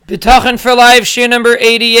Bitachon for Life, Shir number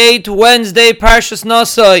 88, Wednesday, Parshas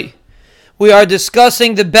Nasai. We are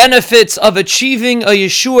discussing the benefits of achieving a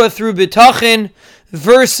Yeshua through Bitachon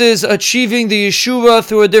versus achieving the Yeshua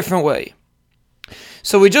through a different way.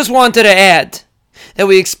 So we just wanted to add that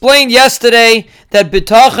we explained yesterday that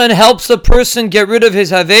Bitachon helps a person get rid of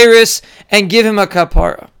his Haveris and give him a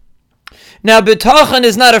kapara. Now Bitachon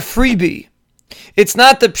is not a freebie. It's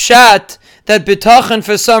not the pshat that Bitachon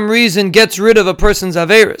for some reason gets rid of a person's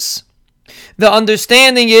Averis. The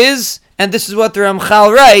understanding is, and this is what the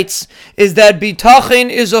Ramchal writes, is that Bitachon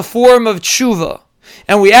is a form of tshuva.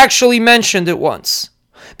 And we actually mentioned it once.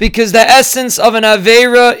 Because the essence of an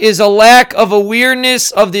Avera is a lack of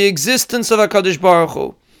awareness of the existence of HaKadosh Baruch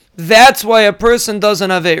Hu. That's why a person does an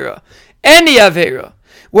Avera. Any Avera.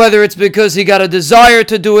 Whether it's because he got a desire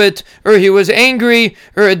to do it, or he was angry,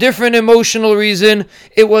 or a different emotional reason,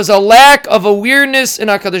 it was a lack of awareness in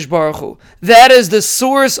HaKadosh Baruch Hu. That is the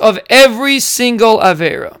source of every single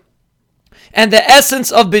Avera. And the essence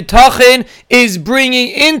of Bitachon is bringing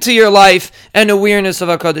into your life an awareness of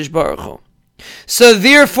HaKadosh Baruch Hu. So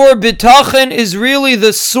therefore, Bitachon is really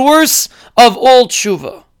the source of all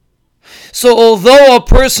tshuva. So although a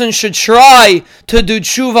person should try to do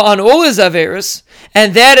tshuva on all his Averis,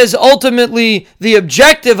 and that is ultimately the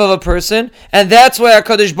objective of a person, and that's why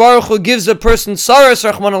HaKadosh Baruch Hu gives a person Saras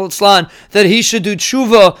Rachman al-Itzlan, that he should do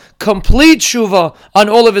tshuva, complete tshuva on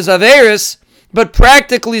all of his Averis, but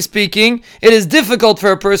practically speaking, it is difficult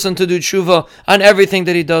for a person to do tshuva on everything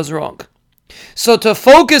that he does wrong. So to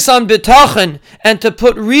focus on Bitachon and to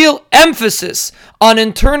put real emphasis on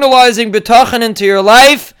internalizing Bitachon into your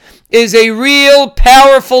life is a real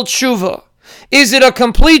powerful tshuva. Is it a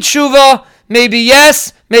complete tshuva? Maybe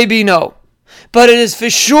yes, maybe no. But it is for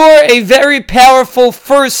sure a very powerful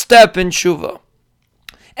first step in tshuva.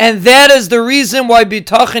 And that is the reason why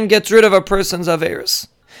Bitachon gets rid of a person's Averis.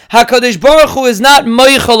 HaKadosh Baruch Hu is not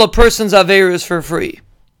meichel a person's Averis for free.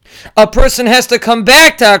 A person has to come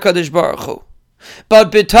back to HaKadosh Baruch Hu.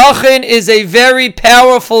 But Bitachon is a very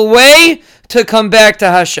powerful way to come back to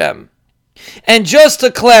Hashem. And just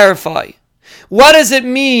to clarify, what does it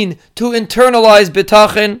mean to internalize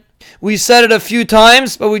Bitachon? We said it a few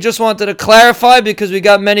times, but we just wanted to clarify because we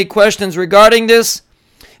got many questions regarding this.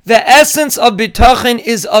 The essence of Bitachon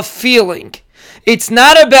is a feeling. It's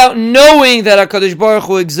not about knowing that HaKadosh Baruch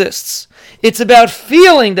Hu exists. It's about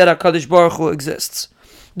feeling that HaKadosh Baruch Hu exists.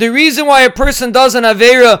 The reason why a person does an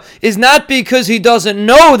Avera is not because he doesn't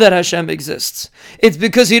know that Hashem exists. It's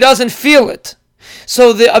because he doesn't feel it.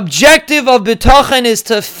 So the objective of Bitachon is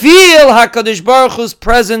to feel HaKadosh Baruch Hu's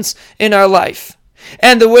presence in our life.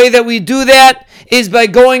 And the way that we do that is by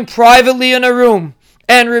going privately in a room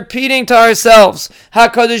and repeating to ourselves,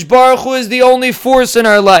 HaKadosh Baruch Hu is the only force in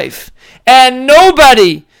our life. And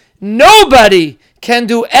nobody can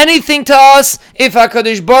do anything to us if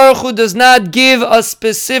HaKadosh Baruch Hu does not give a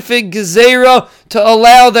specific gezerah to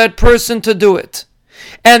allow that person to do it.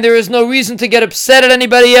 And there is no reason to get upset at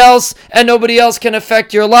anybody else, and nobody else can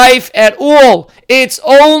affect your life at all. It's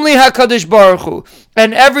only HaKadosh Baruch Hu.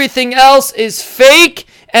 And everything else is fake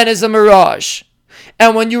and is a mirage.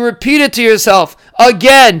 And when you repeat it to yourself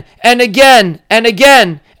again and again and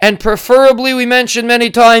again, and preferably, we mentioned many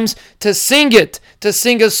times, to sing it, to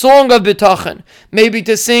sing a song of Bitachon, maybe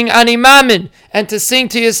to sing Ani Mamin, and to sing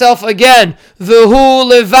to yourself again, V'hu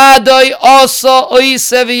levadoi asa oise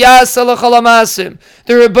v'yasa l'chol ha'masim.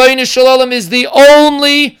 The Rebbeinu Shalom is the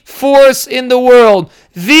only force in the world,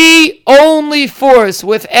 the only force,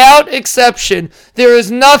 without exception. There is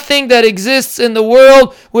nothing that exists in the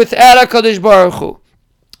world without HaKadosh Baruch Hu.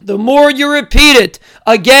 The more you repeat it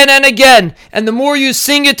again and again, and the more you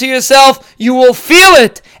sing it to yourself, you will feel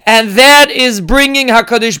it. And that is bringing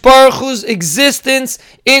HaKadosh Baruch Hu's existence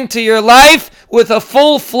into your life with a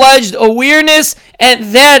full-fledged awareness,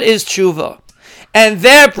 and that is tshuva. And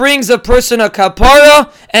that brings a person a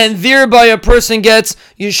kapara, and thereby a person gets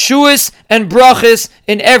yeshuas and brachas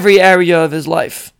in every area of his life.